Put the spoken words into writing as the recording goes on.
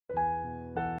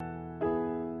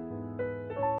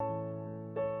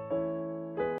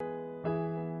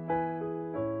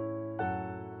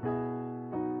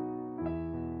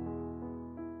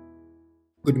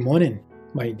Good morning,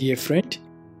 my dear friend.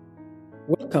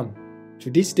 Welcome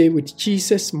to this Day with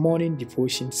Jesus morning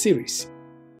devotion series.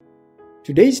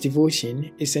 Today's devotion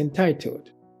is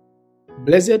entitled,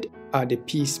 Blessed are the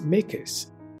Peacemakers.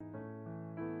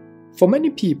 For many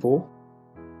people,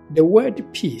 the word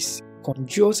peace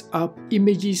conjures up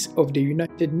images of the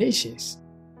United Nations.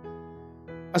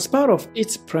 As part of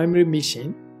its primary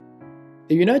mission,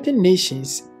 the United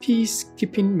Nations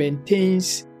peacekeeping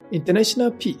maintains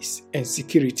international peace and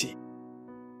security.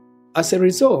 As a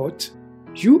result,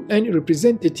 UN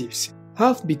representatives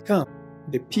have become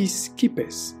the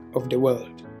peacekeepers of the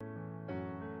world.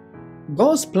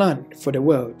 God's plan for the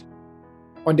world,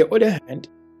 on the other hand,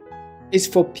 is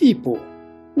for people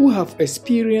who have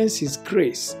experienced His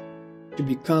grace to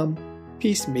become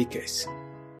peacemakers.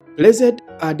 Blessed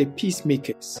are the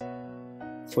peacemakers,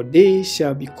 for they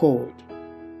shall be called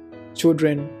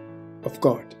children of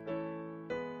God.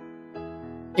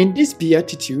 In this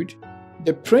beatitude,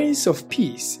 the Prince of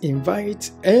Peace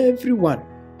invites everyone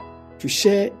to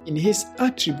share in His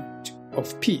attribute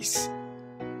of peace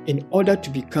in order to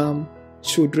become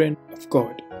children of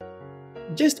God,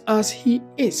 just as He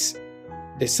is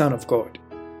the Son of God.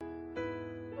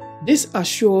 This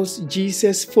assures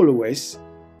Jesus' followers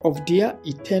of their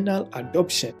eternal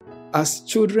adoption as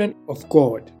children of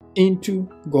God into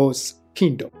God's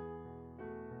kingdom.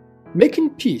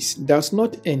 Making peace does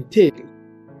not entail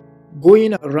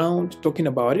going around talking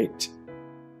about it.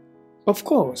 Of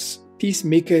course,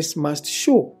 peacemakers must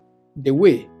show the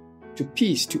way to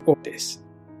peace to others.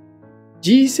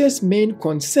 Jesus' main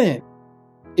concern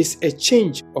is a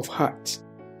change of heart.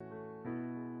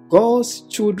 God's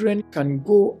children can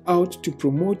go out to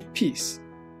promote peace,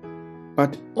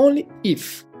 but only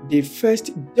if they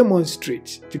first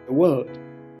demonstrate to the world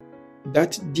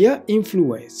that their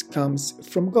influence comes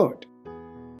from God.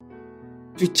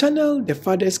 To channel the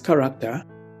Father's character,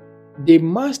 they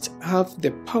must have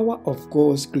the power of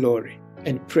God's glory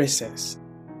and presence.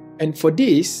 And for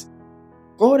this,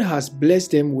 God has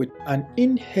blessed them with an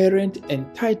inherent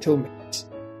entitlement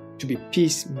to be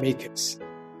peacemakers.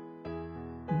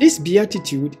 This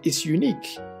beatitude is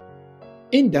unique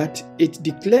in that it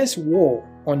declares war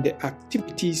on the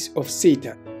activities of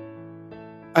Satan.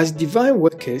 As divine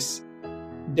workers,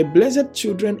 the blessed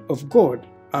children of God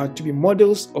are to be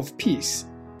models of peace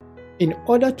in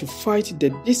order to fight the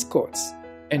discords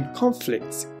and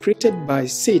conflicts created by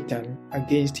Satan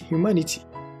against humanity.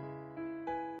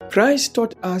 Christ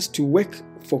taught us to work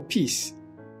for peace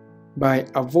by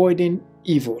avoiding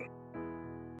evil.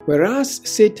 Whereas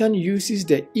Satan uses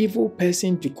the evil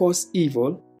person to cause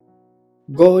evil,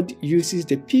 God uses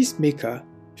the peacemaker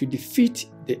to defeat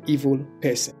the evil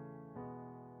person.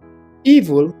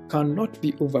 Evil cannot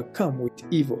be overcome with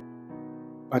evil,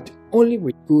 but only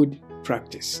with good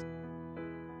practice.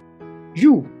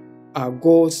 You are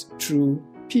God's true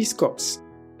peace corps.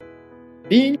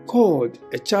 Being called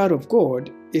a child of God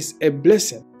is a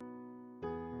blessing,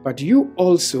 but you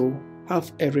also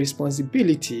have a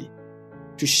responsibility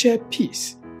to share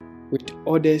peace with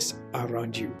others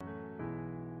around you.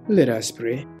 Let us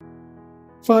pray.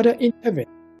 Father in heaven,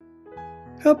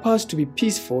 help us to be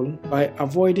peaceful by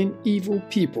avoiding evil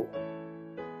people.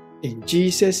 In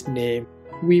Jesus' name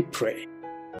we pray.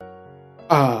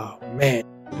 Amen.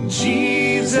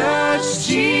 Jesus,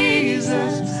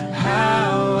 Jesus,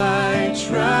 how I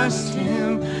trust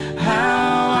Him,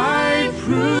 how I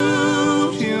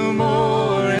prove Him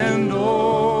more and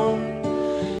more.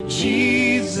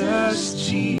 Jesus,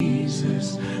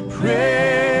 Jesus,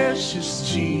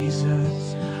 precious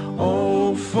Jesus,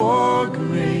 oh, for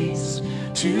grace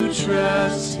to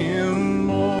trust Him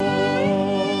more.